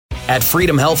At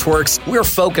Freedom HealthWorks, we're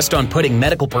focused on putting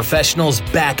medical professionals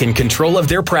back in control of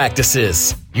their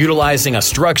practices. Utilizing a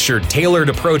structured, tailored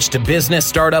approach to business,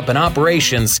 startup, and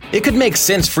operations, it could make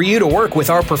sense for you to work with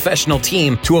our professional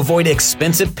team to avoid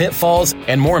expensive pitfalls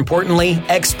and, more importantly,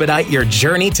 expedite your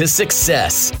journey to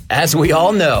success. As we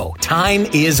all know, time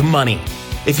is money.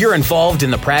 If you're involved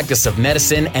in the practice of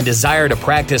medicine and desire to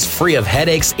practice free of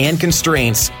headaches and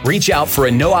constraints, reach out for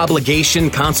a no-obligation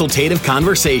consultative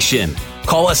conversation.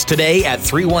 Call us today at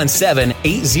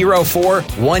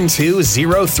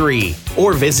 317-804-1203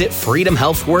 or visit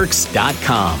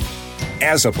freedomhealthworks.com.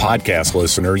 As a podcast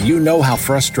listener, you know how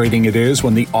frustrating it is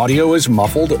when the audio is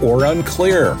muffled or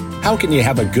unclear. How can you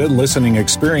have a good listening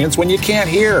experience when you can't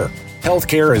hear?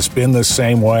 Healthcare has been the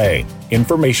same way.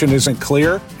 Information isn't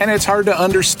clear and it's hard to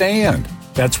understand.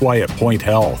 That's why at Point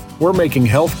Health, we're making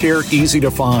healthcare easy to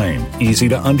find, easy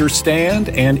to understand,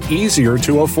 and easier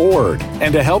to afford.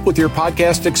 And to help with your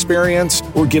podcast experience,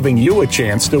 we're giving you a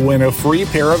chance to win a free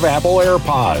pair of Apple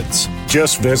AirPods.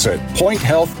 Just visit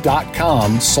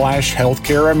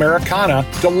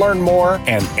pointhealth.com/healthcareamericana to learn more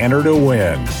and enter to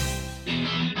win.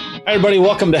 Hi, everybody.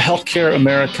 Welcome to Healthcare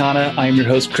Americana. I am your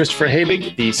host, Christopher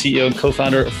Habig, the CEO and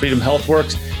co-founder of Freedom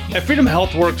HealthWorks. At Freedom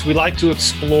HealthWorks, we like to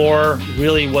explore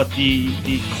really what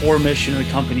the core mission of the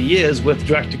company is with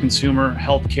direct-to-consumer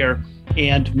healthcare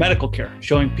and medical care,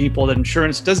 showing people that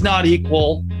insurance does not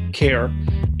equal care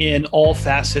in all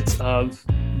facets of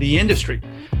the industry.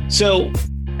 So,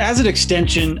 as an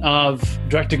extension of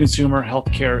direct-to-consumer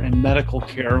healthcare and medical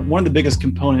care, one of the biggest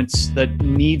components that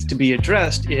needs to be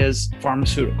addressed is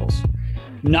pharmaceuticals.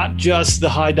 Not just the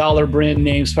high-dollar brand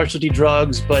name specialty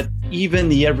drugs, but even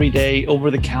the everyday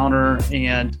over-the-counter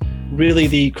and really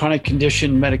the chronic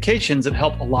condition medications that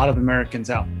help a lot of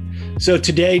Americans out. So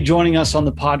today, joining us on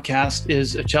the podcast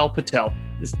is Achal Patel,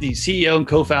 the CEO and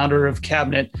co-founder of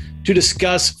Cabinet, to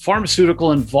discuss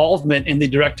pharmaceutical involvement in the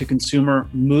direct-to-consumer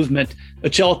movement.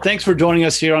 Achal, thanks for joining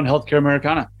us here on Healthcare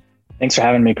Americana. Thanks for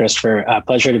having me, Christopher.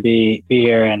 Pleasure to be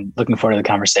here and looking forward to the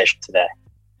conversation today.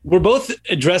 We're both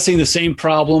addressing the same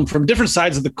problem from different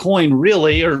sides of the coin,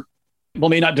 really, or well,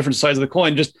 maybe not different sides of the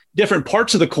coin, just different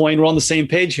parts of the coin. We're on the same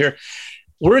page here.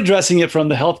 We're addressing it from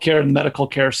the healthcare and medical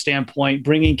care standpoint,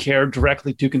 bringing care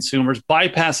directly to consumers,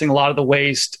 bypassing a lot of the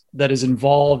waste that is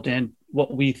involved in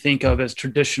what we think of as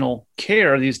traditional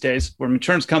care these days, where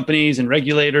insurance companies and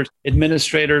regulators,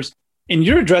 administrators, and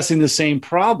you're addressing the same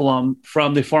problem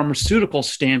from the pharmaceutical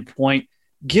standpoint.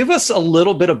 Give us a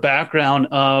little bit of background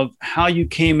of how you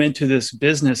came into this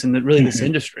business and really this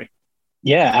industry.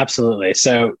 Yeah, absolutely.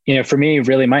 So, for me,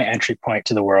 really my entry point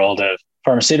to the world of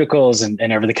pharmaceuticals and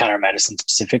over-the-counter medicine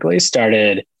specifically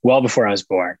started well before I was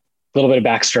born. A little bit of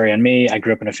backstory on me. I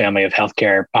grew up in a family of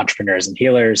healthcare entrepreneurs and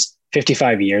healers.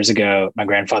 55 years ago, my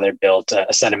grandfather built a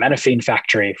acetaminophen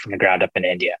factory from the ground up in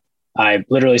India. I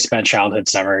literally spent childhood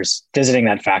summers visiting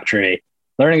that factory,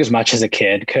 learning as much as a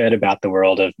kid could about the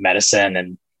world of medicine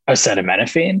and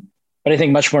acetaminophen. But I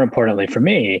think much more importantly for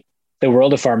me, the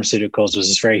world of pharmaceuticals was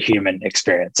this very human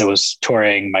experience. It was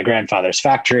touring my grandfather's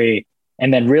factory.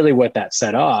 And then really what that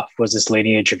set off was this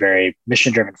lineage of very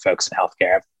mission-driven folks in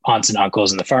healthcare, aunts and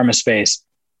uncles in the pharma space,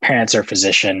 parents are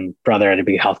physician, brother at a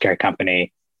big healthcare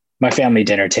company. My family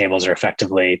dinner tables are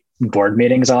effectively board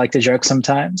meetings, I like to joke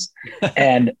sometimes.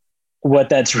 And what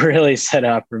that's really set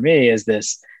up for me is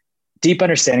this deep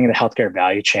understanding of the healthcare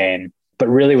value chain, but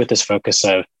really with this focus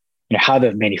of how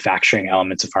the manufacturing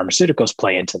elements of pharmaceuticals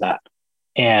play into that.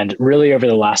 And really over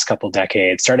the last couple of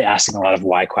decades, started asking a lot of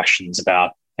why questions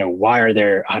about why are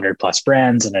there 100 plus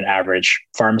brands in an average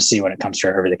pharmacy when it comes to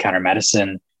over-the-counter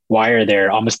medicine? Why are there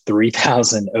almost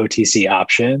 3,000 OTC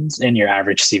options in your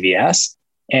average CVS?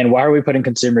 And why are we putting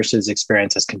consumers through this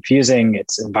experience as confusing?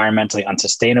 It's environmentally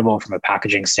unsustainable from a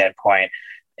packaging standpoint,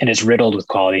 and it's riddled with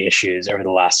quality issues over the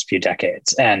last few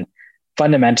decades. And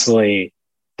fundamentally,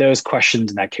 those questions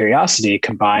and that curiosity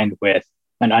combined with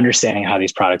an understanding how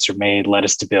these products are made led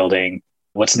us to building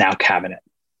what's now Cabinet.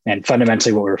 And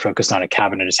fundamentally, what we were focused on at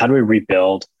Cabinet is how do we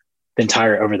rebuild the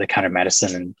entire over-the-counter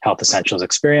medicine and health essentials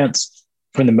experience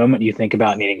from the moment you think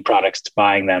about needing products to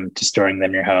buying them, to storing them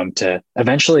in your home, to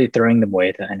eventually throwing them away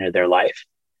at the end of their life.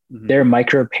 Mm-hmm. There are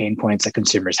micro pain points that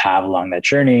consumers have along that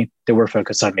journey that we're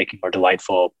focused on making more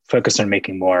delightful, focused on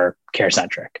making more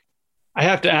care-centric. I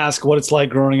have to ask what it's like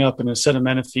growing up in a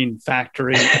acetaminophen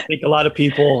factory. I think a lot of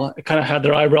people kind of had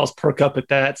their eyebrows perk up at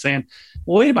that, saying,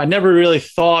 well, wait a minute, I never really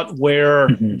thought where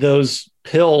those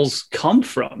pills come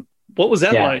from. What was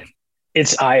that like?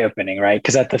 It's eye-opening, right?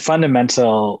 Because at the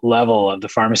fundamental level of the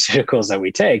pharmaceuticals that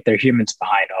we take, there are humans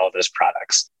behind all of those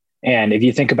products. And if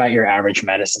you think about your average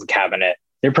medicine cabinet,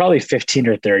 there are probably 15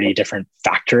 or 30 different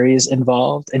factories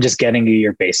involved in just getting you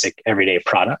your basic everyday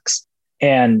products.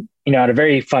 And, at a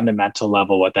very fundamental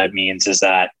level, what that means is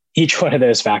that each one of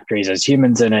those factories has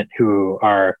humans in it who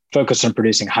are focused on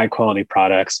producing high quality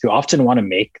products, who often want to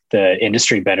make the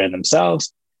industry better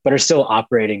themselves, but are still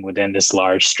operating within this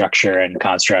large structure and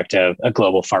construct of a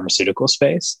global pharmaceutical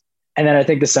space. And then I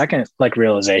think the second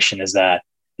realization is that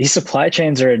these supply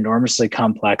chains are enormously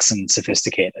complex and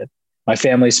sophisticated. My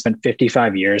family spent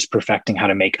 55 years perfecting how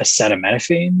to make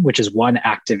acetaminophen, which is one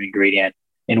active ingredient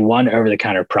in one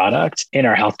over-the-counter product in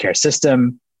our healthcare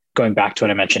system. Going back to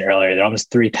what I mentioned earlier, there are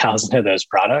almost 3,000 of those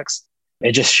products.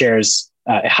 It just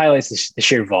it highlights the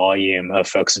sheer volume of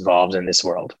folks involved in this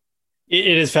world. It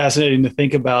is fascinating to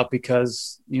think about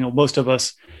because, most of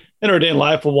us in our day in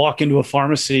life will walk into a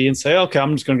pharmacy and say, okay,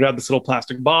 I'm just going to grab this little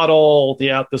plastic bottle.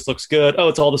 Yeah, this looks good. Oh,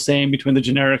 it's all the same between the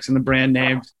generics and the brand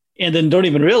names. And then don't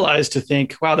even realize to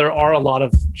think, wow, there are a lot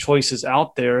of choices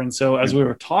out there. And so as we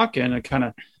were talking, I kind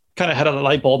of had a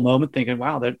light bulb moment thinking,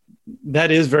 wow, that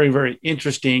is very, very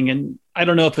interesting. And I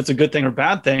don't know if it's a good thing or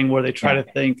bad thing where they try to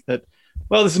think that,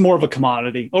 well, this is more of a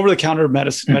commodity. Over-the-counter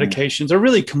medications are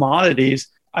really commodities.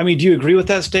 I mean, do you agree with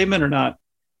that statement or not?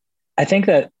 I think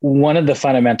that one of the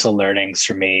fundamental learnings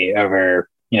for me over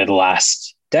the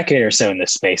last decade or so in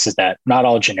this space is that not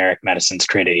all generic medicines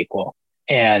created equal.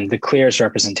 And the clearest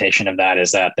representation of that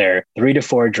is that there are 3 to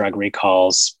 4 drug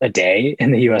recalls a day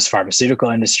in the US pharmaceutical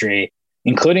industry,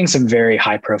 including some very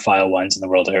high profile ones in the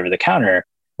world of over the counter,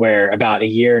 where about a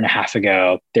year and a half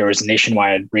ago, there was a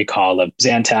nationwide recall of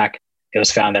Zantac. It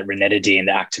was found that ranitidine,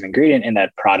 the active ingredient in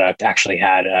that product, actually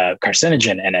had a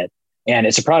carcinogen in it. And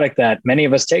it's a product that many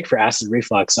of us take for acid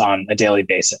reflux on a daily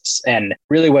basis. And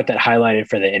really what that highlighted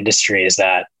for the industry is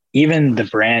that even the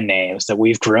brand names that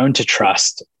we've grown to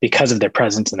trust because of their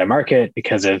presence in the market,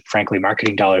 because of, frankly,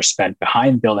 marketing dollars spent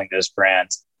behind building those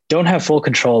brands, don't have full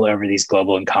control over these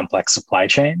global and complex supply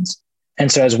chains.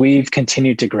 And so as we've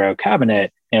continued to grow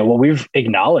Cabinet, what we've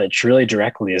acknowledged really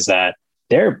directly is that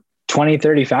there are 20,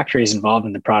 30 factories involved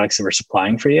in the products that we're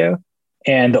supplying for you.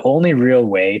 And the only real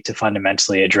way to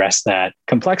fundamentally address that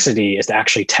complexity is to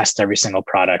actually test every single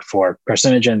product for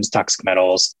carcinogens, toxic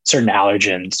metals, certain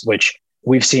allergens, which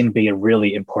we've seen be a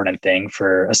really important thing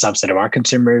for a subset of our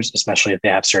consumers, especially if they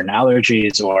have certain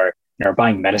allergies or are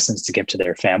buying medicines to give to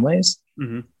their families.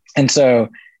 Mm-hmm. And so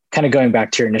kind of going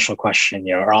back to your initial question,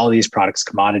 are all of these products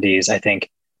commodities? I think,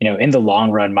 in the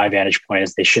long run, my vantage point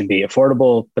is they should be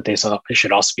affordable, but they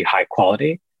should also be high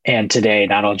quality. And today,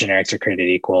 not all generics are created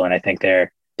equal. And I think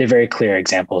they're very clear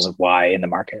examples of why in the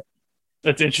market.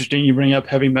 That's interesting. You bring up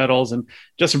heavy metals, and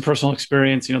just from personal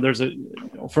experience, there's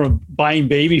from buying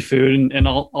baby food, and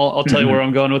I'll tell you where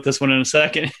I'm going with this one in a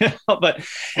second. But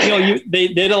they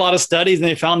did a lot of studies, and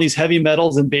they found these heavy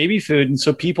metals in baby food, and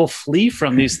so people flee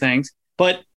from these things.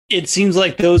 But it seems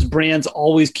like those brands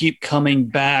always keep coming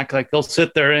back. Like they'll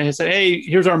sit there and say, "Hey,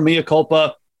 here's our mea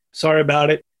culpa. Sorry about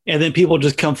it," and then people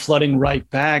just come flooding right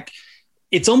back.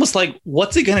 It's almost like,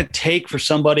 what's it going to take for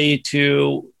somebody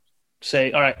to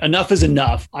say, all right, enough is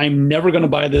enough. I'm never going to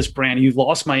buy this brand. You've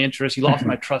lost my interest. You lost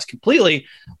my trust completely.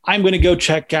 I'm going to go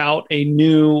check out a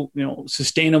new,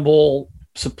 sustainable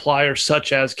supplier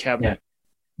such as Cabinet. Yeah.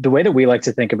 The way that we like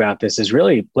to think about this is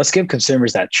really, let's give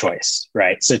consumers that choice,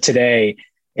 right? So today,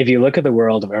 if you look at the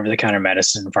world of over-the-counter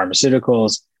medicine and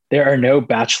pharmaceuticals, there are no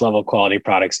batch level quality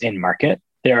products in market.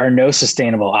 There are no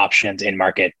sustainable options in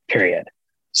market, period.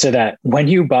 So that when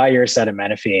you buy your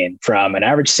acetaminophen from an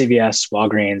average CVS,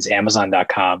 Walgreens,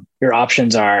 Amazon.com, your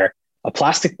options are a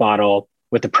plastic bottle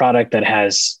with a product that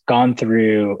has gone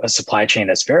through a supply chain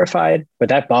that's verified, but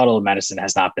that bottle of medicine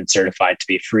has not been certified to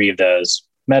be free of those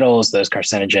metals, those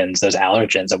carcinogens, those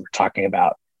allergens that we're talking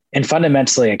about. And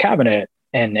fundamentally, a Cabinet,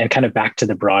 and kind of back to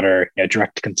the broader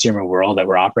direct-to-consumer world that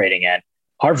we're operating in,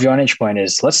 our vantage point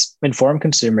is, let's inform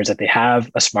consumers that they have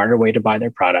a smarter way to buy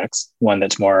their products, one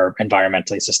that's more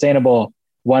environmentally sustainable,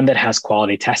 one that has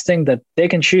quality testing that they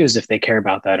can choose if they care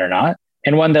about that or not,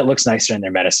 and one that looks nicer in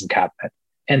their medicine cabinet.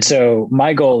 And so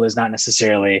my goal is not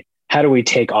necessarily how do we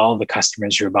take all of the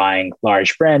customers who are buying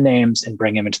large brand names and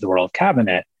bring them into the world of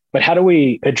Cabinet, but how do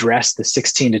we address the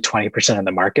 16 to 20% of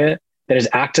the market that is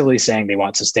actively saying they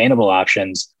want sustainable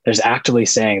options, that is actively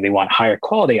saying they want higher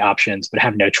quality options, but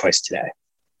have no choice today.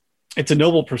 It's a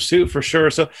noble pursuit for sure.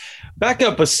 So back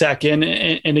up a second.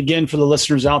 And again, for the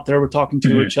listeners out there, we're talking to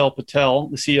Achal Patel,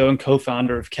 the CEO and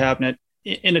co-founder of Cabinet.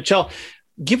 And Achal,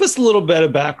 give us a little bit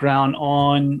of background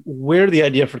on where the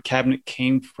idea for Cabinet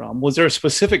came from. Was there a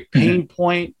specific pain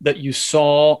point that you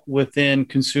saw within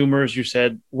consumers? You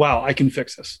said, wow, I can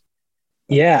fix this.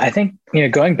 Yeah, I think,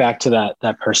 going back to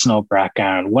that personal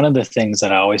background, one of the things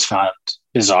that I always found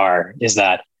bizarre is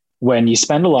that when you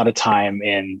spend a lot of time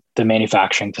in the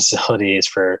manufacturing facilities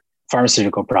for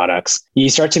pharmaceutical products, you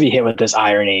start to be hit with this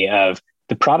irony of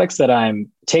the products that I'm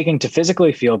taking to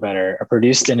physically feel better are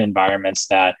produced in environments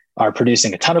that are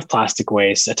producing a ton of plastic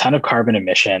waste, a ton of carbon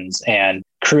emissions, and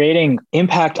creating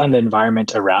impact on the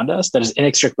environment around us that is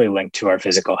inextricably linked to our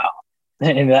physical health.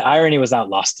 And the irony was not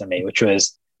lost to me, which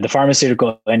was the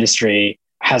pharmaceutical industry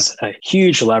has a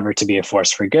huge lever to be a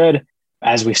force for good,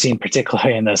 as we've seen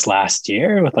particularly in this last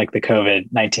year with like the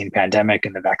COVID-19 pandemic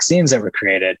and the vaccines that were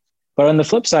created. But on the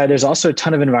flip side, there's also a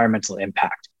ton of environmental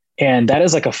impact. And that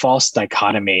is like a false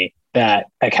dichotomy that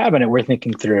at Cabinet, we're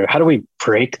thinking through, how do we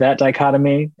break that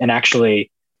dichotomy and actually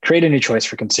create a new choice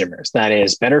for consumers that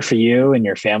is better for you and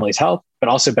your family's health, but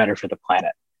also better for the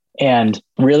planet. And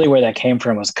really where that came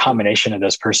from was a combination of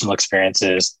those personal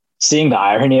experiences, seeing the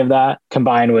irony of that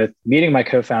combined with meeting my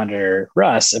co-founder,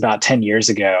 Russ, about 10 years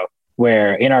ago,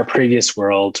 where in our previous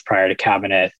world prior to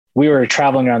Cabinet, we were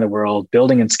traveling around the world,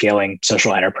 building and scaling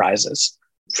social enterprises.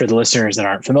 For the listeners that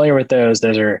aren't familiar with those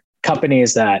are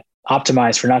companies that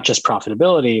optimize for not just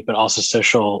profitability, but also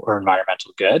social or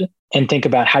environmental good, and think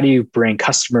about how do you bring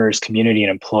customers, community,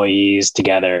 and employees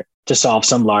together to solve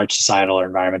some large societal or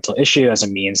environmental issue as a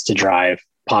means to drive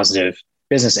positive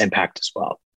business impact as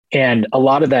well. And a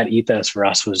lot of that ethos for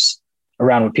us was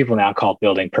around what people now call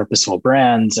building purposeful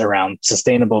brands, around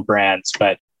sustainable brands.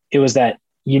 But it was that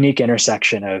unique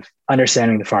intersection of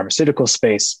understanding the pharmaceutical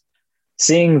space,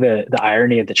 seeing the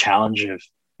irony of the challenge of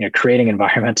creating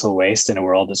environmental waste in a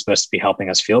world that's supposed to be helping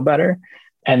us feel better.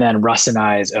 And then Russ and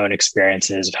I's own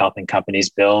experiences of helping companies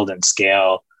build and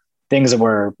scale things that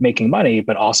were making money,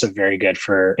 but also very good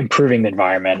for improving the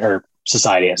environment or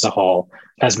society as a whole,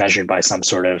 as measured by some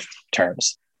sort of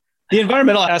terms. The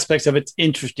environmental aspects of it's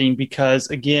interesting because,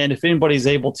 again, if anybody's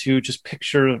able to just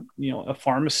picture, a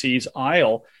pharmacy's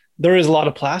aisle, there is a lot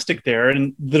of plastic there.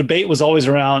 And the debate was always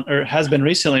around, or has been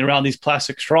recently, around these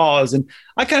plastic straws. And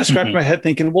I kind of scratched my head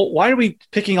thinking, well, why are we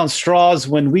picking on straws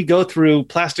when we go through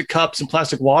plastic cups and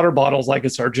plastic water bottles like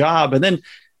it's our job? And then,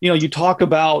 you talk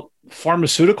about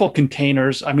pharmaceutical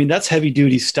containers. I mean, that's heavy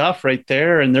duty stuff right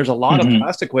there. And there's a lot of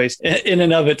plastic waste in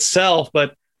and of itself.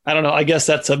 But I don't know, I guess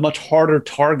that's a much harder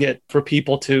target for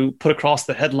people to put across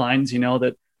the headlines,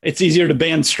 that it's easier to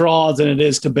ban straws than it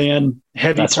is to ban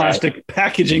heavy plastic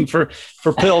packaging for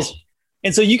pills.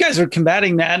 And so you guys are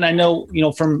combating that. And I know,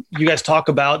 from you guys talk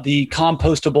about the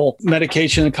compostable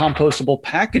medication and compostable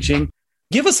packaging.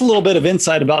 Give us a little bit of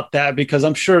insight about that, because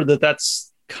I'm sure that that's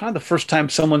kind of the first time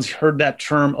someone's heard that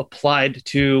term applied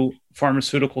to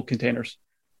pharmaceutical containers.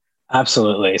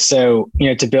 Absolutely. So,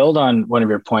 to build on one of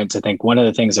your points, I think one of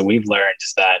the things that we've learned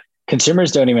is that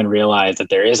consumers don't even realize that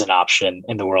there is an option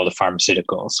in the world of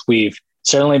pharmaceuticals. We've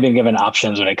certainly been given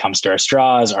options when it comes to our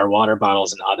straws, our water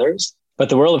bottles, and others. But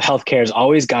the world of healthcare has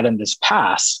always gotten this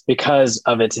pass because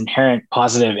of its inherent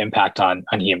positive impact on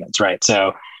humans, right?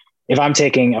 So if I'm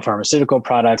taking a pharmaceutical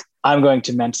product, I'm going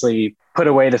to mentally put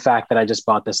away the fact that I just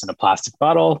bought this in a plastic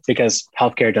bottle because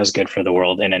healthcare does good for the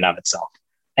world in and of itself.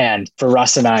 And for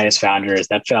Russ and I as founders,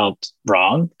 that felt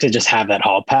wrong to just have that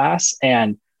hall pass.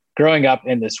 And growing up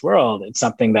in this world, it's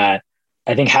something that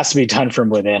I think has to be done from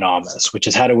within almost, which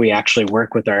is how do we actually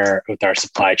work with our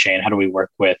supply chain? How do we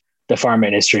work with the pharma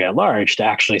industry at large to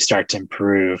actually start to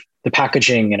improve the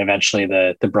packaging and eventually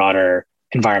the broader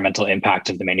environmental impact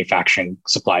of the manufacturing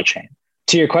supply chain?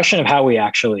 To your question of how we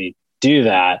actually do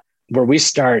that, where we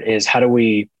start is how do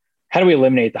we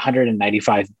eliminate the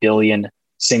 195 billion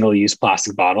single-use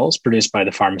plastic bottles produced by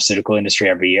the pharmaceutical industry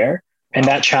every year? And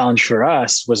that challenge for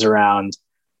us was around,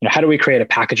 how do we create a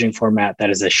packaging format that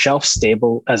is as shelf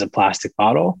stable as a plastic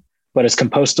bottle, but as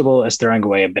compostable as throwing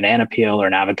away a banana peel or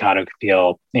an avocado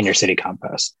peel in your city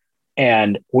compost?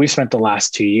 And we've spent the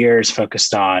last 2 years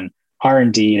focused on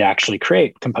R&D to actually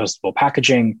create compostable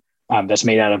packaging that's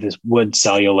made out of this wood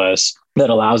cellulose that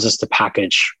allows us to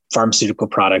package pharmaceutical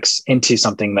products into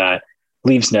something that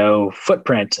leaves no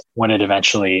footprint when it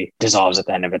eventually dissolves at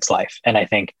the end of its life. And I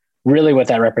think really what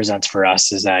that represents for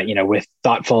us is that, with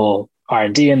thoughtful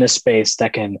R&D in this space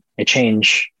that can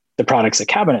change the products that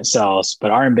Cabinet sells.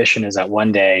 But our ambition is that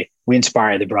one day we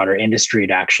inspire the broader industry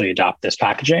to actually adopt this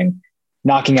packaging,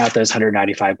 knocking out those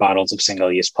 195 bottles of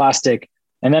single-use plastic,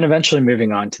 and then eventually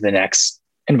moving on to the next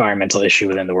environmental issue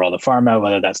within the world of pharma,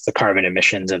 whether that's the carbon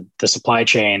emissions of the supply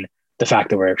chain, the fact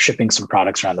that we're shipping some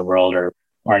products around the world, or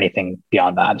anything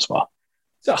beyond that as well.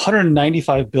 It's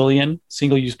 195 billion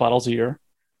single-use bottles a year.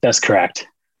 That's correct.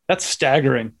 That's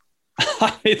staggering.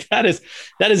 That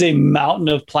is a mountain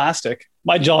of plastic.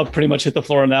 My jaw pretty much hit the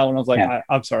floor on that one. I was like, Yeah.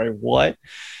 I'm sorry, what?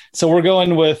 So we're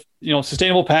going with,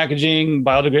 sustainable packaging,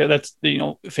 biodegradable.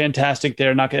 That's, fantastic.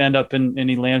 They're not going to end up in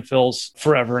any landfills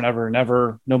forever and ever and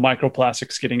ever. No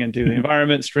microplastics getting into the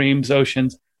environment, streams,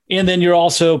 oceans. And then you're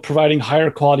also providing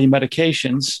higher quality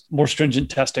medications, more stringent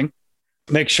testing,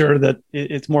 make sure that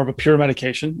it's more of a pure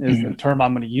medication is the term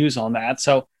I'm going to use on that.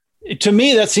 So to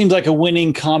me, that seems like a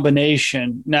winning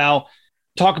combination. Now,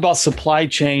 talk about supply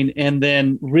chain and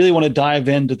then really want to dive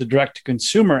into the direct to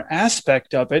consumer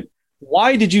aspect of it.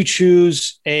 Why did you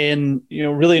choose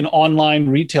really an online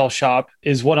retail shop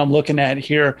is what I'm looking at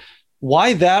here.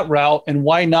 Why that route and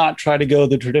why not try to go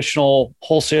the traditional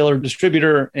wholesaler,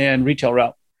 distributor and retail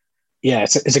route? Yeah,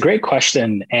 it's a great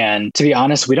question. And to be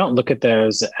honest, we don't look at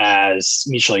those as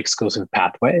mutually exclusive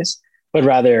pathways, but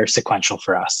rather sequential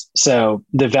for us. So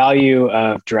the value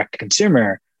of direct to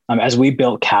consumer, as we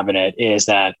built Cabinet, is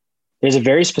that there's a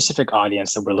very specific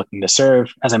audience that we're looking to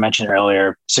serve. As I mentioned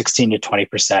earlier, 16 to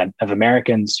 20% of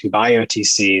Americans who buy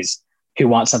OTCs who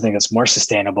want something that's more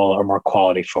sustainable or more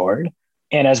quality forward.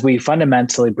 And as we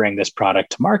fundamentally bring this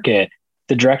product to market,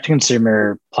 the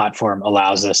direct-to-consumer platform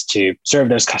allows us to serve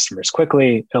those customers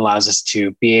quickly. It allows us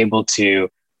to be able to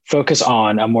focus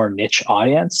on a more niche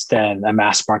audience than a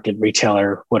mass market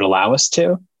retailer would allow us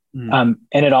to. And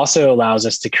it also allows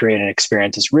us to create an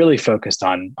experience that's really focused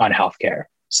on healthcare.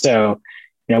 So,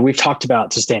 we've talked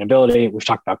about sustainability, we've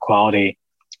talked about quality,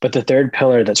 but the third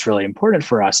pillar that's really important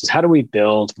for us is how do we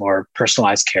build more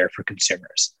personalized care for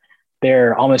consumers?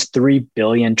 There are almost 3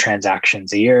 billion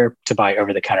transactions a year to buy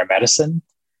over-the-counter medicine.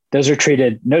 Those are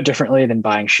treated no differently than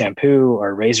buying shampoo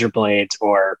or razor blades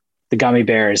or the gummy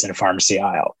bears in a pharmacy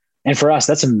aisle. And for us,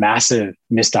 that's a massive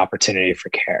missed opportunity for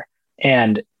care.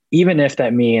 And even if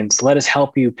that means let us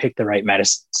help you pick the right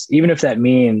medicines, even if that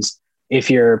means if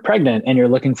you're pregnant and you're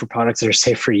looking for products that are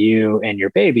safe for you and your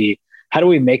baby, how do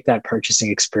we make that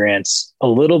purchasing experience a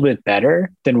little bit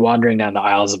better than wandering down the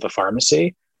aisles of a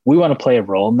pharmacy? We want to play a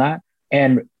role in that.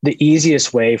 And the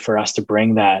easiest way for us to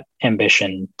bring that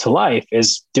ambition to life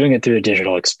is doing it through a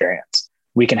digital experience.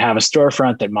 We can have a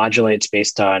storefront that modulates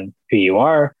based on who you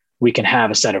are. We can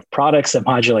have a set of products that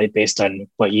modulate based on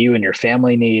what you and your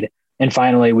family need. And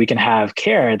finally, we can have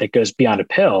care that goes beyond a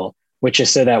pill, which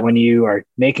is so that when you are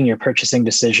making your purchasing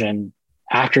decision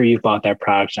after you've bought that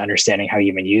product and understanding how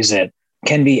you can use it,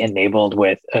 can be enabled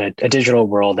with a digital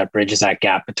world that bridges that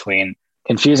gap between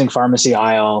confusing pharmacy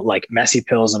aisle, like messy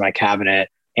pills in my cabinet,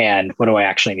 and what do I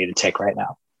actually need to take right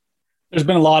now? There's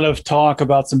been a lot of talk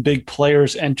about some big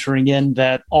players entering in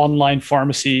that online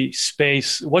pharmacy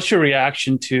space. What's your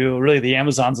reaction to really the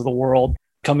Amazons of the world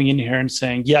coming in here and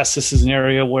saying, yes, this is an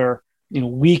area where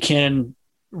we can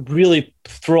really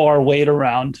throw our weight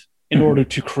around in order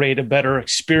to create a better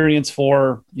experience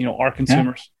for our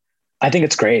consumers? Yeah. I think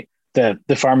it's great. The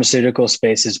pharmaceutical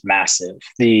space is massive.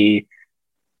 The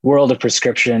world of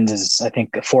prescriptions is, I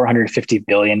think, a $450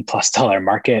 billion plus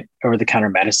market. Over-the-counter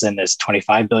medicine is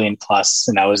 25 billion plus,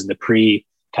 and that was in the pre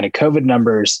kind of COVID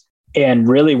numbers. And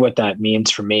really, what that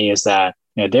means for me is that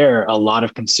there are a lot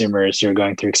of consumers who are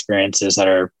going through experiences that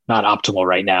are not optimal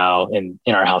right now in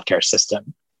our healthcare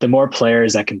system. The more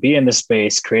players that can be in this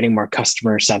space, creating more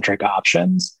customer-centric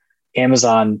options,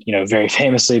 Amazon, very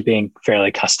famously being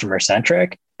fairly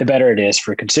customer-centric, the better it is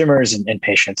for consumers and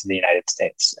patients in the United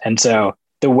States. And so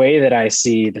the way that I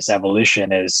see this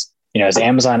evolution is, as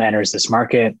Amazon enters this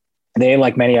market, they,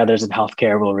 like many others in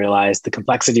healthcare, will realize the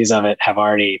complexities of it, have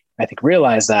already, I think,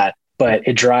 realized that, but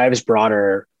it drives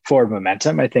broader forward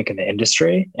momentum, I think, in the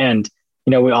industry. And,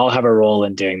 we all have a role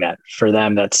in doing that. For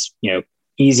them, that's,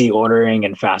 easy ordering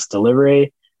and fast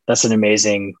delivery. That's an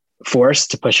amazing force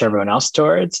to push everyone else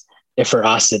towards. If for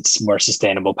us, it's more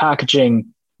sustainable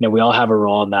packaging, we all have a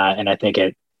role in that. And I think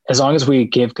as long as we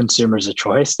give consumers a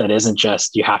choice that isn't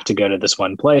just you have to go to this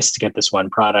one place to get this one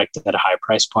product at a high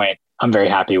price point, I'm very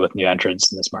happy with new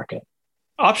entrants in this market.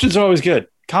 Options are always good.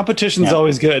 Competition is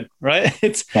always good, right?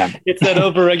 It's that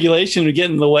overregulation to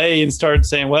get in the way and start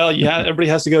saying, well, everybody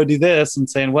has to go do this, and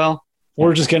saying, well,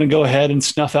 we're just going to go ahead and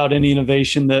snuff out any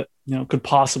innovation that could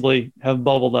possibly have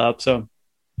bubbled up. So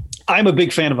I'm a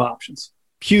big fan of options,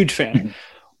 huge fan. Mm-hmm.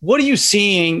 What are you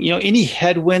seeing, any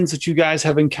headwinds that you guys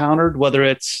have encountered, whether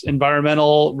it's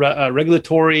environmental,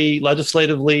 regulatory,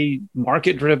 legislatively,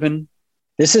 market-driven?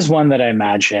 This is one that I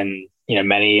imagine,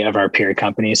 many of our peer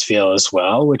companies feel as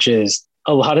well, which is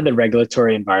a lot of the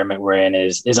regulatory environment we're in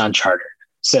is uncharted.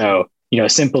 So, a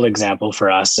simple example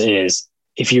for us is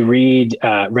if you read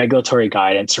regulatory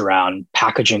guidance around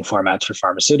packaging formats for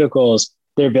pharmaceuticals,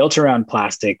 they're built around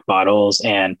plastic bottles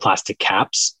and plastic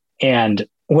caps. And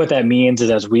what that means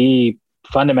is as we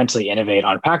fundamentally innovate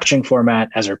on packaging format,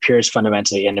 as our peers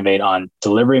fundamentally innovate on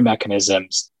delivery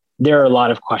mechanisms, there are a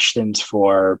lot of questions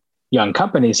for young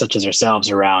companies such as ourselves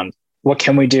around what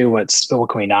can we do, what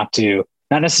can we not do?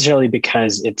 Not necessarily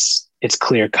because it's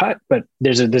clear cut, but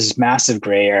there's this massive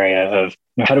gray area of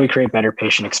how do we create better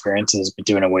patient experiences, but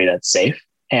do it in a way that's safe.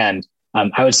 And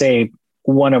I would say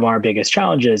one of our biggest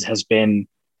challenges has been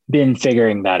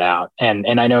figuring that out.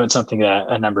 And I know it's something that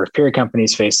a number of peer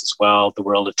companies face as well. The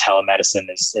world of telemedicine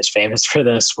is famous for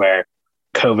this, where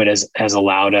COVID has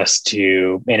allowed us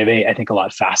to innovate, I think, a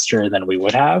lot faster than we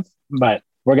would have. But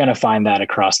we're going to find that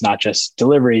across not just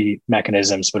delivery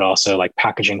mechanisms, but also like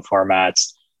packaging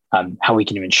formats, how we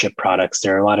can even ship products.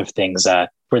 There are a lot of things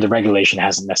where the regulation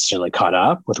hasn't necessarily caught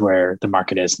up with where the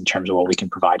market is in terms of what we can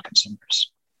provide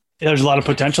consumers. Yeah, there's a lot of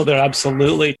potential there.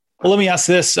 Absolutely. Well, let me ask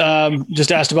this,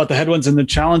 just asked about the headwinds and the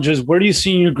challenges. Where do you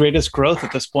see your greatest growth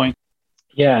at this point?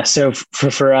 Yeah. So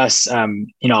for us,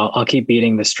 I'll keep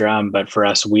beating this drum, but for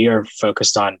us, we are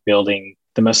focused on building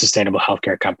the most sustainable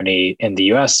healthcare company in the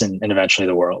US and eventually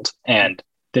the world. And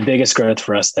the biggest growth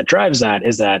for us that drives that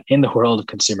is that in the world of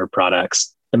consumer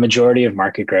products, the majority of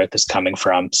market growth is coming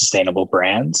from sustainable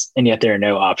brands, and yet there are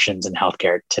no options in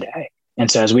healthcare today.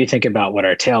 And so as we think about what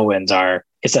our tailwinds are,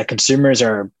 it's that consumers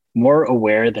are more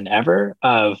aware than ever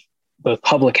of both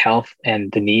public health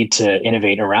and the need to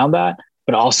innovate around that,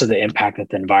 but also the impact that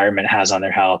the environment has on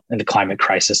their health and the climate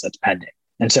crisis that's pending.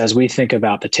 And so as we think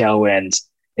about the tailwinds,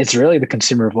 it's really the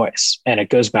consumer voice. And it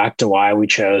goes back to why we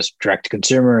chose direct to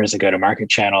consumer as a go-to-market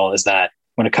channel, is that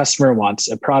when a customer wants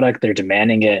a product, they're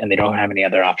demanding it and they don't have any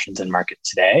other options in market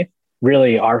today.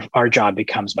 Really, our job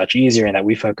becomes much easier in that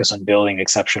we focus on building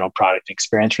exceptional product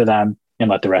experience for them and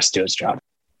let the rest do its job.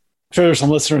 I'm sure there's some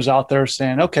listeners out there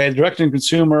saying, okay, direct to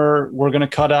consumer, we're going to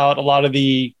cut out a lot of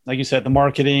the, like you said, the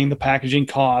marketing, the packaging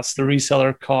costs, the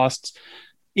reseller costs.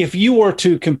 If you were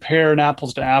to compare an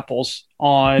apples to apples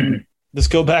on, let's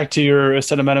go back to your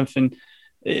acetaminophen,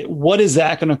 what is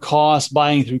that going to cost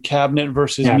buying through Cabinet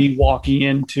versus me walking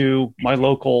into my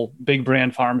local big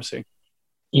brand pharmacy?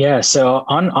 Yeah. So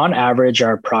on average,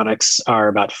 our products are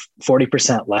about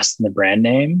 40% less than the brand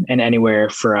name and anywhere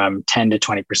from 10 to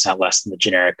 20% less than the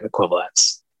generic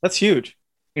equivalents. That's huge.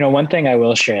 One thing I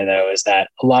will share though, is that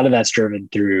a lot of that's driven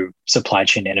through supply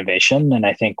chain innovation. And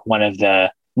I think one of the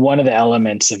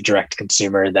elements of direct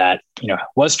consumer that,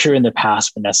 was true in the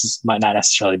past, but might not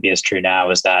necessarily be as true now,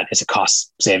 is that it's a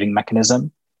cost saving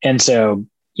mechanism. And so,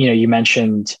 you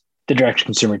mentioned the direct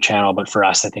consumer channel, but for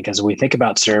us, I think as we think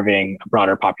about serving a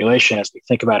broader population, as we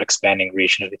think about expanding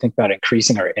reach, and as we think about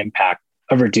increasing our impact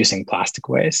of reducing plastic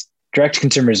waste, direct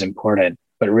consumer is important.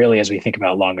 But really, as we think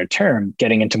about longer term,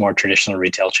 getting into more traditional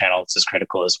retail channels is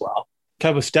critical as well.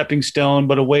 Kind of a stepping stone,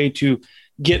 but a way to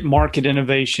get market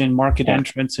innovation, market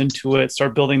entrance into it,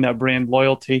 start building that brand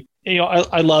loyalty.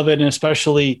 I love it. And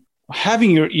especially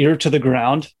having your ear to the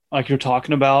ground, like you're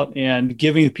talking about, and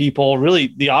giving people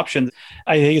really the options.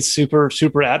 I think it's super,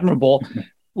 super admirable.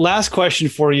 Last question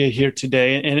for you here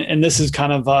today. And this is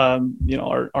kind of,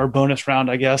 our bonus round,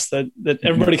 I guess, that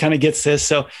everybody kind of gets this.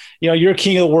 So, you're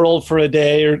king of the world for a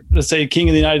day, or let's say king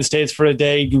of the United States for a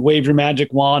day. You can wave your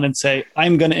magic wand and say,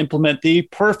 I'm going to implement the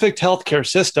perfect healthcare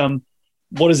system.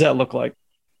 What does that look like?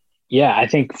 Yeah, I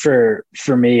think for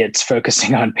me, it's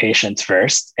focusing on patients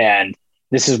first. And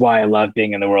this is why I love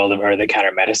being in the world of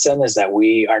over-the-counter medicine, is that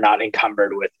we are not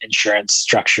encumbered with insurance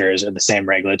structures or the same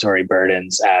regulatory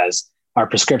burdens as our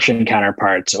prescription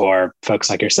counterparts or folks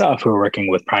like yourself who are working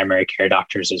with primary care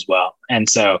doctors as well. And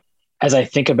so as I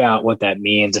think about what that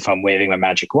means, if I'm waving my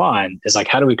magic wand, is like,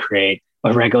 how do we create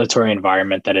a regulatory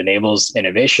environment that enables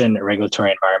innovation, a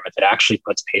regulatory environment that actually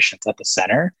puts patients at the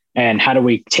center? And how do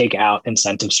we take out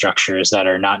incentive structures that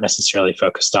are not necessarily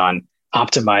focused on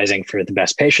optimizing for the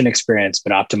best patient experience,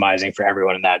 but optimizing for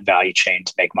everyone in that value chain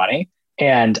to make money?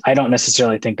 And I don't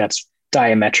necessarily think that's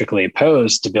diametrically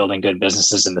opposed to building good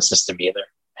businesses in the system either.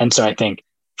 And so I think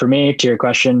for me, to your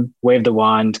question, wave the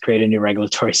wand, create a new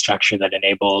regulatory structure that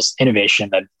enables innovation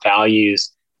that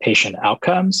values patient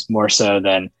outcomes more so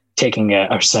than taking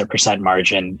a set percent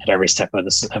margin at every step of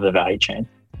the value chain.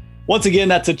 Once again,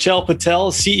 that's Achal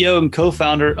Patel, CEO and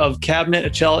co-founder of Cabinet.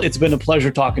 Achal, it's been a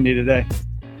pleasure talking to you today.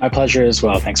 My pleasure as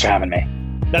well. Thanks for having me.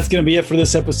 That's going to be it for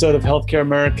this episode of Healthcare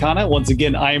Americana. Once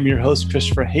again, I am your host,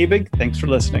 Christopher Habig. Thanks for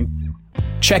listening.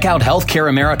 Check out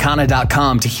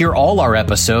healthcareamericana.com to hear all our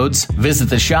episodes, visit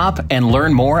the shop, and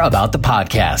learn more about the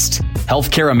podcast.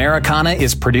 Healthcare Americana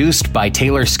is produced by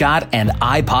Taylor Scott and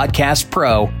iPodcast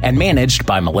Pro and managed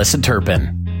by Melissa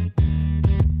Turpin.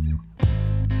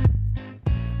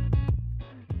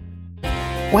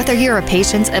 Whether you're a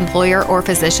patient, employer, or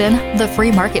physician, the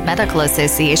Free Market Medical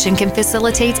Association can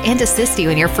facilitate and assist you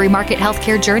in your free market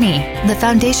healthcare journey. The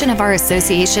foundation of our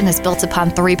association is built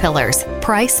upon 3 pillars: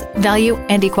 price, value,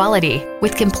 and equality,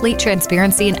 with complete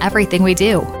transparency in everything we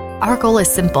do. Our goal is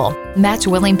simple: match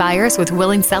willing buyers with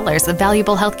willing sellers of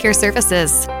valuable healthcare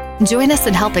services. Join us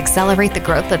and help accelerate the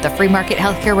growth of the free market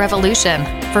healthcare revolution.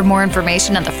 For more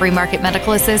information on the Free Market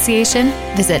Medical Association,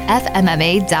 visit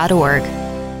fmma.org.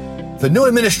 The new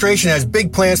administration has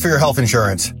big plans for your health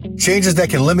insurance, changes that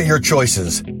can limit your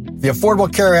choices. The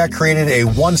Affordable Care Act created a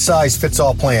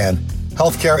one-size-fits-all plan.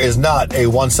 Healthcare is not a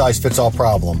one-size-fits-all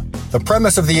problem. The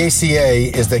premise of the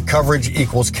ACA is that coverage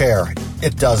equals care.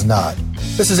 It does not.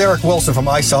 This is Eric Wilson from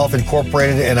iSolve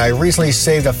Incorporated, and I recently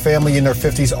saved a family in their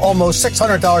 50s almost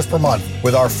 $600 per month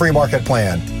with our free market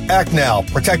plan. Act now.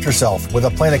 Protect yourself with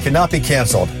a plan that cannot be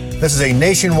canceled. This is a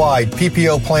nationwide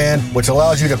PPO plan which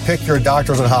allows you to pick your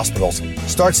doctors and hospitals.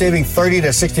 Start saving 30 to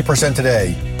 60%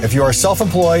 today. If you are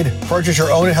self-employed, purchase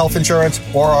your own health insurance,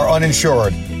 or are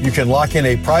uninsured, you can lock in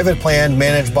a private plan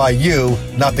managed by you,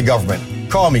 not the government.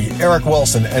 Call me, Eric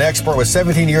Wilson, an expert with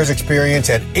 17 years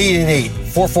experience at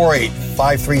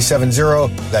 888-448-5370.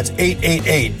 That's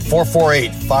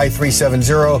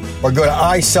 888-448-5370. Or go to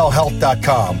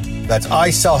iSellHealth.com. That's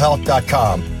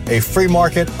iSellHealth.com. A free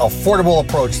market, affordable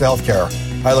approach to healthcare.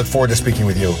 I look forward to speaking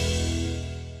with you.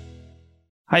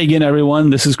 Hi again, everyone.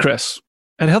 This is Chris.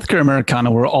 At Healthcare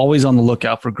Americana, we're always on the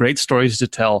lookout for great stories to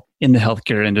tell in the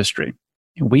healthcare industry.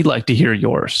 And we'd like to hear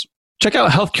yours. Check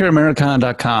out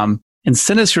healthcareamericana.com and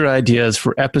send us your ideas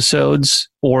for episodes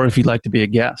or if you'd like to be a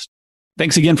guest.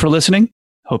 Thanks again for listening.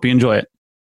 Hope you enjoy it.